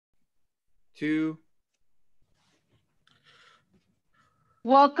2.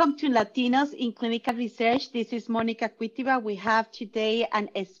 Welcome to Latinos in Clinical Research. This is Monica Cuitiva. We have today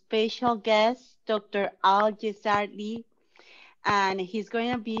a special guest, Dr. Al Lee, and he's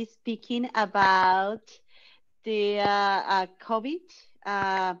going to be speaking about the COVID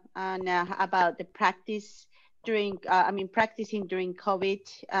and about the practice during, practicing during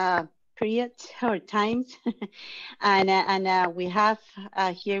COVID periods or times. and we have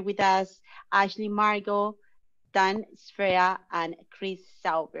here with us Ashley Margot, Dan Sfera, and Chris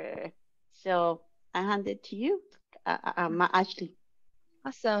Sauber. So I hand it to you, Ashley.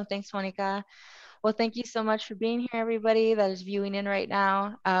 Awesome. Thanks, Monica. Well, thank you so much for being here, everybody that is viewing in right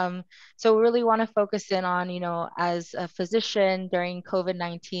now. So we really want to focus in on, as a physician during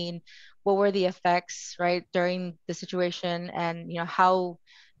COVID-19, what were the effects, right, during the situation, and, how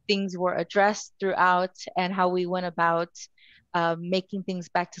things were addressed throughout and how we went about making things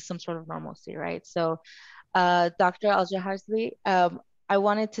back to some sort of normalcy, right? So Dr. Al-Jahazli, I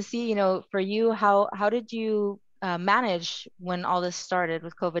wanted to see, for you, how did you manage when all this started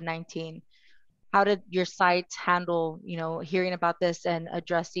with COVID-19? How did your site handle, hearing about this and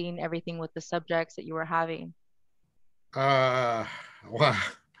addressing everything with the subjects that you were having? Well,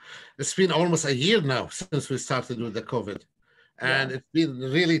 it's been almost a year now since we started with the COVID. And It's been a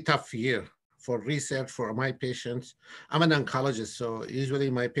really tough year for research for my patients. I'm an oncologist, so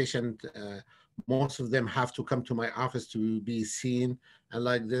usually my patient, most of them have to come to my office to be seen and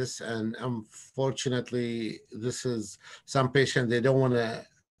like this. And unfortunately, this is some patients, they don't want to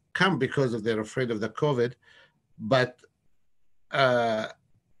come because they're afraid of the COVID, but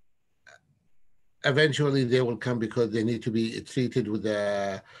eventually they will come because they need to be treated with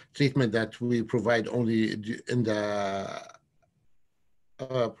the treatment that we provide only in the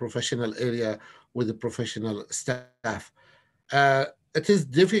professional area with the professional staff. It is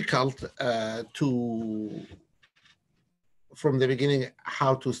difficult from the beginning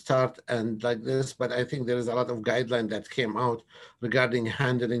how to start and like this, but I think there is a lot of guideline that came out regarding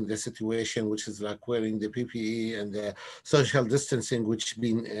handling the situation, which is like wearing the PPE and the social distancing, which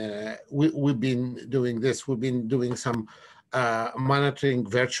we've been doing this. We've been doing some monitoring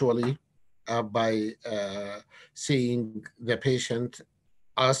virtually by seeing the patient,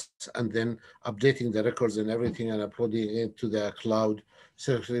 us, and then updating the records and everything and uploading it to the cloud.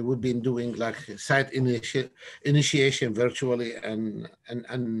 So we've been doing like site initiation virtually and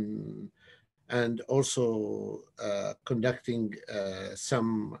also conducting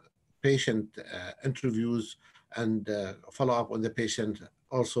some patient interviews and follow up on the patient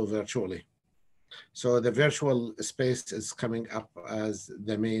also virtually. So the virtual space is coming up as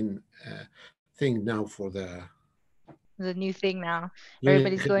the main thing now for the new thing now.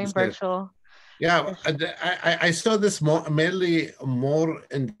 Everybody's going virtual. Yeah, I saw this mainly more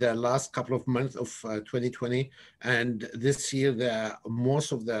in the last couple of months of 2020, and this year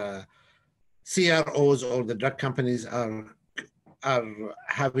most of the CROs or the drug companies are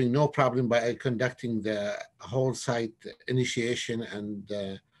having no problem by conducting the whole site initiation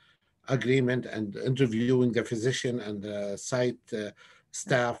and agreement and interviewing the physician and the site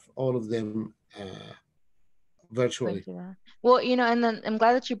staff, all of them virtually. Well, and then I'm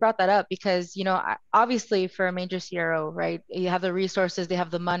glad that you brought that up because, obviously for a major CRO, right, you have the resources, they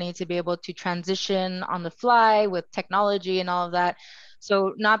have the money to be able to transition on the fly with technology and all of that.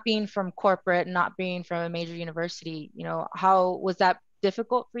 So not being from corporate, not being from a major university, how was that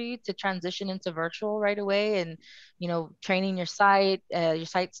difficult for you to transition into virtual right away and, training your site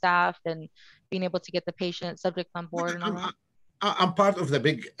staff and being able to get the patient subject on board and all that? I'm part of the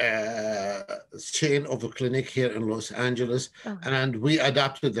big chain of a clinic here in Los Angeles, and we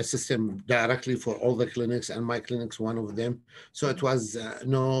adapted the system directly for all the clinics, and my clinic's one of them. So it was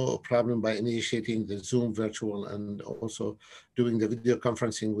no problem by initiating the Zoom virtual and also doing the video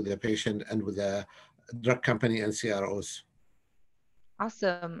conferencing with the patient and with the drug company and CROs.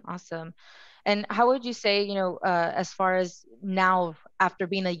 Awesome. And how would you say, as far as now, after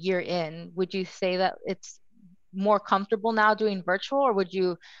being a year in, would you say that it's more comfortable now doing virtual, or would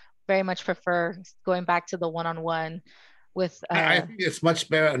you very much prefer going back to the one-on-one with I think it's much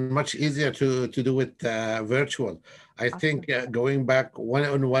better and much easier to do it virtual. I think going back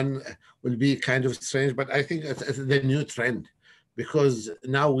one-on-one will be kind of strange, but I think it's the new trend because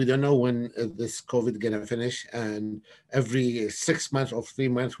now we don't know when this COVID gonna finish, and every 6 months or 3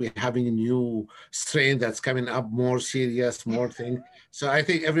 months we're having a new strain that's coming up, more serious, more thing. So I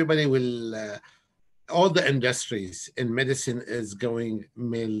think everybody will all the industries in medicine is going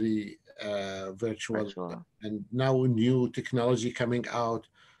mainly virtual. And now new technology coming out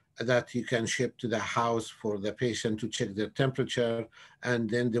that you can ship to the house for the patient to check their temperature, and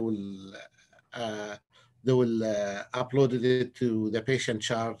then they will they will upload it to the patient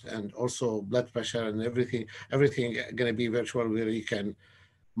chart, and also blood pressure and everything going to be virtual, where you can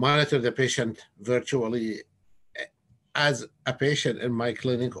monitor the patient virtually as a patient in my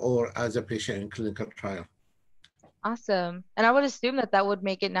clinic or as a patient in clinical trial. Awesome. And I would assume that that would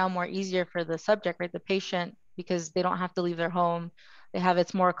make it now more easier for the subject, right? The patient, because they don't have to leave their home. They have,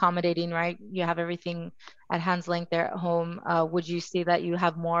 it's more accommodating, right? You have everything at hand's length there at home. Would you see that you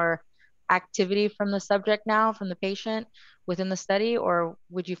have more activity from the subject now, from the patient within the study, or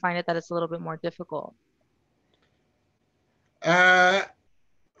would you find it that it's a little bit more difficult?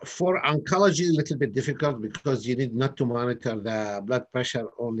 For oncology, a little bit difficult because you need not to monitor the blood pressure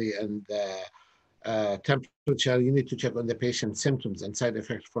only and the temperature. You need to check on the patient's symptoms and side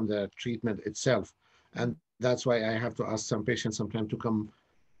effects from the treatment itself. And that's why I have to ask some patients sometimes to come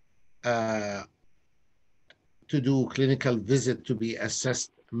uh, to do clinical visit to be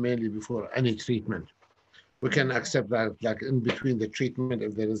assessed mainly before any treatment. We can accept that, like in between the treatment,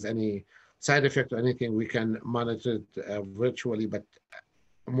 if there is any side effect or anything, we can monitor it virtually. But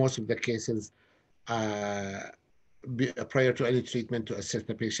most of the cases, prior to any treatment, to assess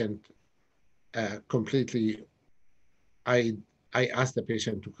the patient completely, I I ask the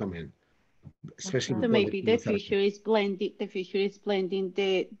patient to come in, especially So Okay. before the maybe the chemotherapy. future is blending. The future is blending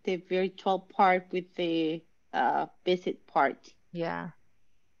the virtual part with the visit part. Yeah.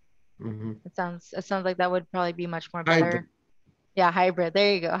 Mhm. It sounds like that would probably be much more Hybrid, better. Yeah, hybrid.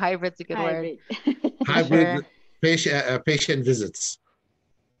 There you go. Hybrid's a good word Hybrid. for hybrid sure. patient visits.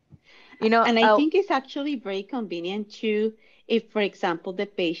 You know, And I think it's actually very convenient too if, for example, the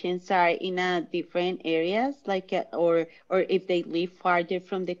patients are in a different areas, like or if they live farther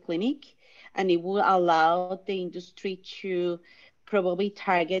from the clinic, and it will allow the industry to probably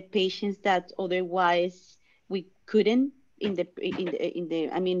target patients that otherwise we couldn't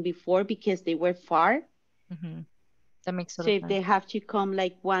I mean before because they were far. mhm, that makes So total if sense. they have to come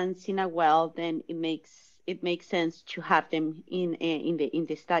like once in a while, then it makes sense to have them in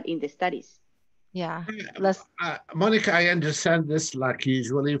the studies. Yeah. Less. Monica, I understand this, like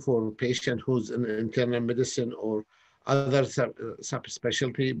usually for a patient who's in internal medicine or other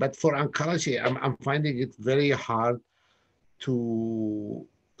subspecialty, but for oncology, I'm finding it very hard to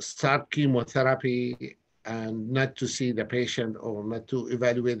start chemotherapy and not to see the patient or not to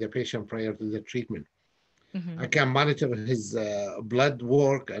evaluate the patient prior to the treatment. I Mhm, can monitor his blood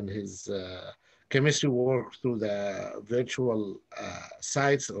work and his chemistry work through the virtual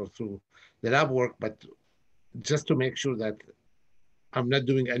sites or through the lab work, but just to make sure that I'm not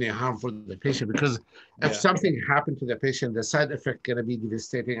doing any harm for the patient. Because if Yeah. something happened to the patient, the side effect gonna be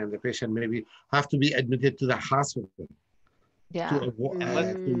devastating, and the patient maybe have to be admitted to the hospital yeah. And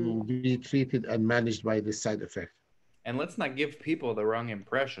let to Mm. be treated and managed by this side effect. and let's not give people the wrong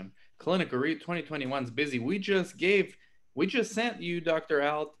impression. Clinical Read 2021 is busy. We just sent you, Dr.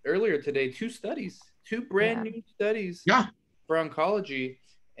 Al, earlier today, two brand Yeah. new studies Yeah, for oncology.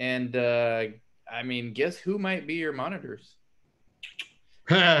 And I mean, guess who might be your monitors?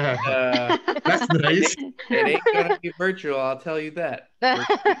 that's Uh, it nice. ain't, it ain't gonna be virtual, I'll tell you that. We're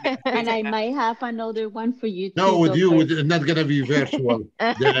keeping it And face I to might have another one for you No, too, with you, doctor. it's not gonna be virtual.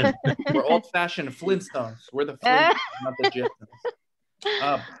 Then We're old fashioned Flintstones. We're the Flintstones, not the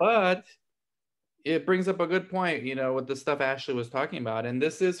Jetsons. But it brings up a good point, with the stuff Ashley was talking about. And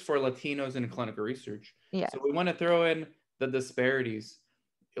this is for Latinos in clinical research. Yeah. So we want to throw in the disparities.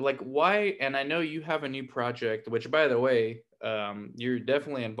 Like, why? And I know you have a new project, which, by the way, you're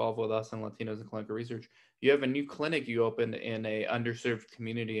definitely involved with us in Latinos in clinical research. You have a new clinic you opened in a underserved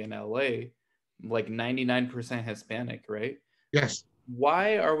community in LA, like 99% Hispanic, right? yes,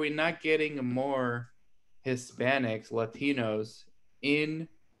 Why are we not getting more Hispanics, Latinos in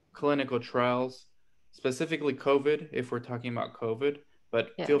clinical trials, specifically COVID, if we're talking about COVID?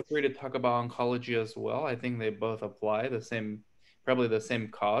 But Yes. feel free to talk about oncology as well. I think they both apply probably the same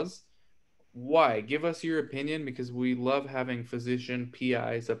cause. Why? Give us your opinion because we love having physician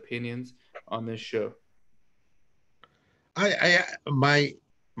PIs opinions on this show. my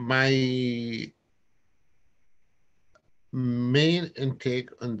main intake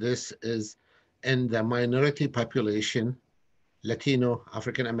on this is in the minority population, Latino,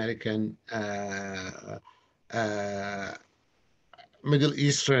 African American, uh, Middle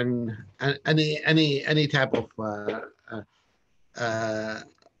Eastern, and any type of uh,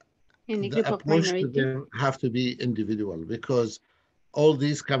 Any the group of approach to minority? them have to be individual because all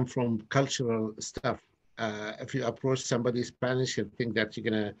these come from cultural stuff. If you approach somebody Spanish, you think that you're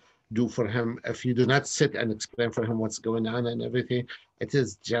gonna do for him. If you do not sit and explain for him what's going on and everything, it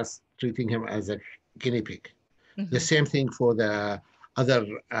is just treating him as a guinea pig. The Mhm. same thing for the other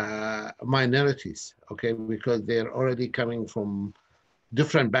minorities, okay, because they're already coming from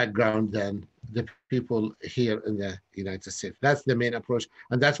different background than the people here in the United States. That's the main approach,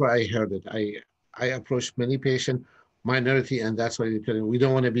 and that's why I heard it. I approached many patient minority, and that's why they tell me we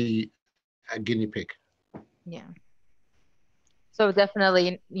don't want to be a guinea pig. Yeah. So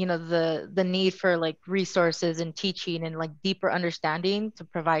definitely, the need for like resources and teaching and like deeper understanding to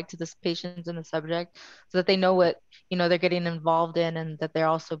provide to the patients and the subject so that they know what, they're getting involved in and that they're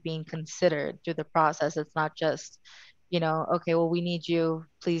also being considered through the process. It's not just, okay, well, we need you,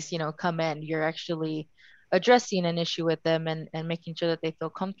 please, come in. You're actually addressing an issue with them and making sure that they feel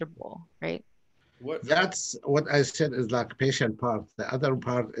comfortable, right? What? That's what I said is like patient part. The other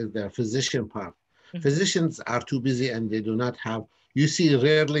part is the physician part. Mm-hmm. Physicians are too busy and they do not have, you see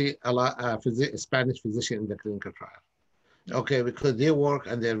rarely a lot Spanish physician in the clinical trial. Okay, because they work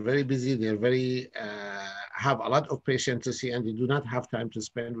and they're very busy, they're very, have a lot of patients to see and they do not have time to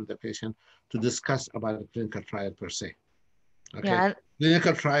spend with the patient to discuss about a clinical trial per se. Okay. Yeah.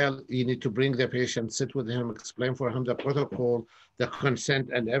 Clinical trial, you need to bring the patient, sit with him, explain for him the protocol, the consent,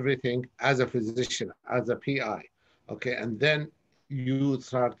 and everything as a physician, as a PI. Okay. And then you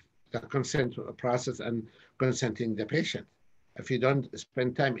start the consent process and consenting the patient. If you don't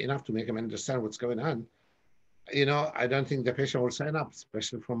spend time enough to make him understand what's going on, I don't think the patient will sign up,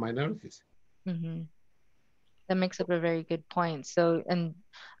 especially for minorities. Mm-hmm. That makes up a very good point. So, and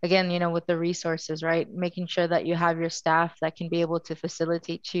again, with the resources, right? Making sure that you have your staff that can be able to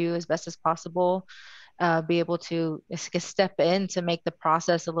facilitate you as best as possible, be able to step in to make the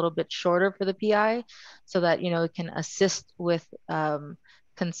process a little bit shorter for the PI so that, it can assist with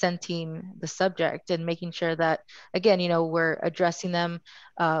consenting the subject and making sure that, again, we're addressing them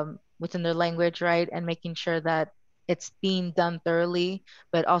within their language, right? And making sure that it's being done thoroughly,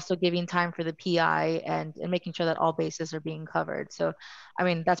 but also giving time for the PI and making sure that all bases are being covered. So, I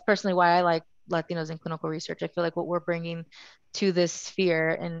mean, that's personally why I like Latinos in clinical research. I feel like what we're bringing to this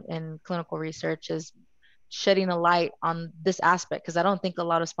sphere in clinical research is shedding a light on this aspect, because I don't think a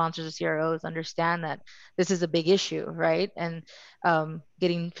lot of sponsors or CROs understand that this is a big issue, right? And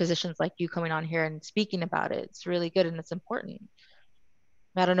getting physicians like you coming on here and speaking about it, it's really good and it's important.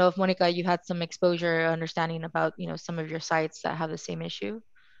 I don't know if Monica, you had some exposure, understanding about, some of your sites that have the same issue.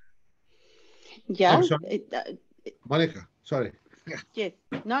 I'm Yeah. sorry, Monica. Sorry. Yes.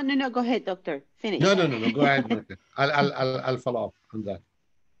 No, no, no. Go ahead, doctor. Finish. No. Go ahead, Monica. I'll follow up on that.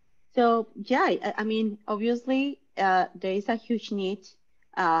 So yeah, I mean, obviously, there is a huge need,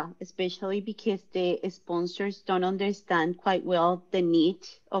 especially because the sponsors don't understand quite well the need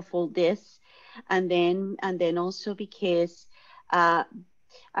of all this, and then also because, uh,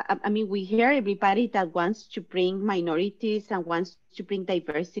 I mean, we hear everybody that wants to bring minorities and wants to bring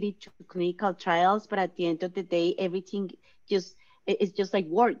diversity to clinical trials, but at the end of the day, everything just it's just like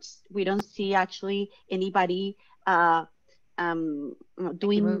words. We don't see actually anybody. Um,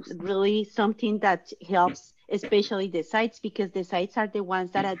 doing Moves. really something that helps, especially the sites, because the sites are the ones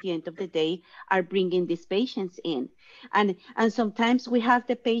that at the end of the day are bringing these patients in. And sometimes we have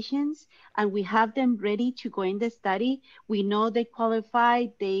the patients and we have them ready to go in the study. We know they qualify,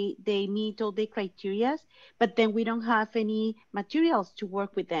 they meet all the criteria, but then we don't have any materials to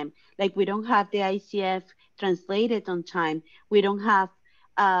work with them. Like we don't have the ICF translated on time. We don't have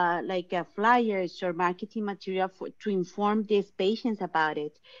like flyers or marketing material to inform these patients about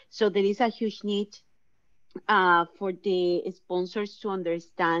it. So there is a huge need for the sponsors to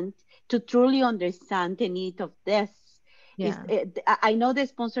understand, to truly understand the need of this. Is Yeah. I know the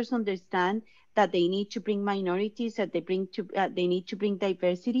sponsors understand that they need to bring minorities, that they need to bring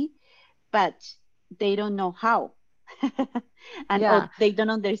diversity, but they don't know how, and Yeah. or they don't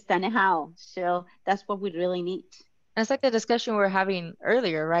understand how. So that's what we really need. And it's like the discussion we were having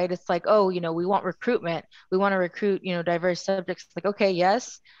earlier, right? It's like, oh, we want recruitment. We want to recruit, diverse subjects. Like, okay,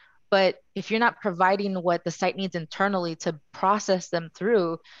 yes. But if you're not providing what the site needs internally to process them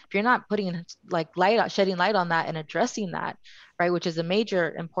through, if you're not putting like shedding light on that and addressing that, right, which is a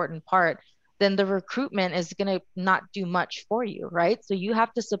major important part, then the recruitment is going to not do much for you, right? So you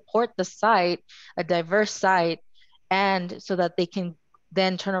have to support the site, a diverse site, and so that they can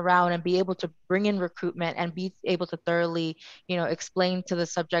then turn around and be able to bring in recruitment and be able to thoroughly, explain to the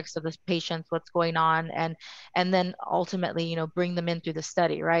subjects of the patients what's going on and then ultimately, bring them in through the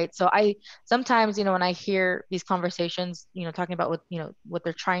study, right? So I sometimes, when I hear these conversations, talking about what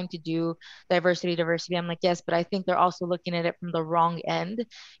they're trying to do, diversity, I'm like, yes, but I think they're also looking at it from the wrong end,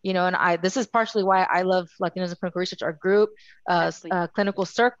 and this is partially why I love Latinos in Clinical Research, our group, Exactly. Clinical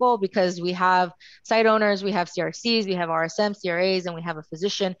Circle, because we have site owners, we have CRCs, we have RSMs, CRAs, and we have a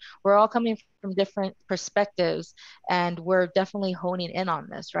physician. We're all coming from different perspectives, and we're definitely honing in on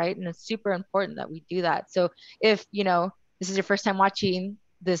this, right? And it's super important that we do that. So if, you know, this is your first time watching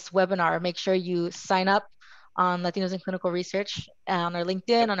this webinar, make sure you sign up on Latinos in Clinical Research on our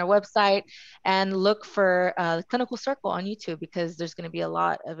LinkedIn, on our website, and look for the Clinical Circle on YouTube, because there's going to be a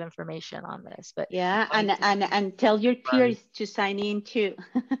lot of information on this. But yeah, and tell your peers to sign in too.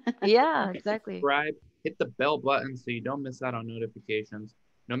 yeah, exactly. Subscribe, hit the bell button so you don't miss out on notifications.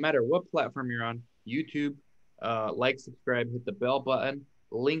 No matter what platform you're on, YouTube, like, subscribe, hit the bell button,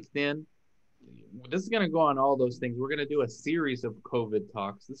 LinkedIn. This is going to go on all those things. We're going to do a series of COVID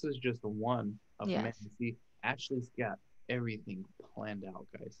talks. This is just one of many. See, Ashley's got everything planned out,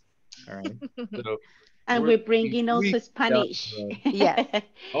 guys. All right. So, and we're bringing also Spanish. Yes.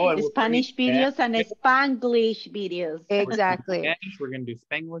 Oh, and Spanish videos and Spanglish videos. Exactly. Spanish, we're going to do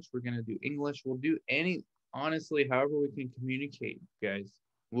Spanglish. We're going to do English. We'll do honestly, however we can communicate, guys,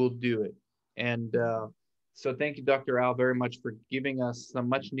 we'll do it. And so thank you, Dr. Al, very much for giving us some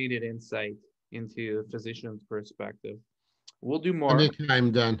much needed insight into a physician's perspective. We'll do more.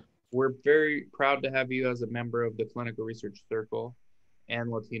 Anytime, Dan. We're very proud to have you as a member of the Clinical Research Circle and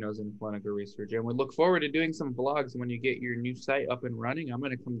Latinos in Clinical Research. And we look forward to doing some vlogs when you get your new site up and running. I'm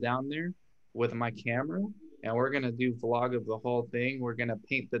going to come down there with my camera, and we're going to do vlog of the whole thing. We're going to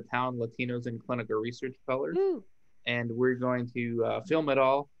paint the town Latinos in Clinical Research colors. Woo. And we're going to film it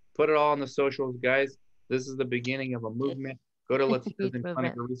all, put it all on the socials, guys. This is the beginning of a movement. Go to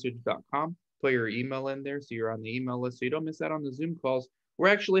latinosinClinicalResearch.com, put your email in there so you're on the email list so you don't miss out on the Zoom calls. We're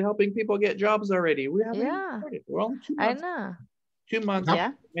actually helping people get jobs already. We haven't even started. We're only 2 months. I know. 2 months,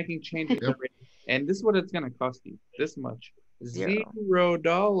 making changes already. And this is what it's going to cost you. This much.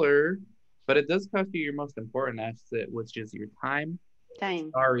 $0. But it does cost you your most important asset, which is your time.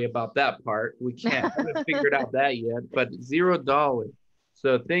 Sorry about that part. We haven't figured out that yet, but $0.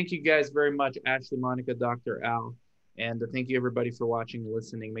 So thank you guys very much, Ashley, Monica, Dr. Al. And thank you everybody for watching and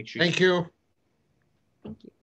listening. Make sure Thank you. Thank you.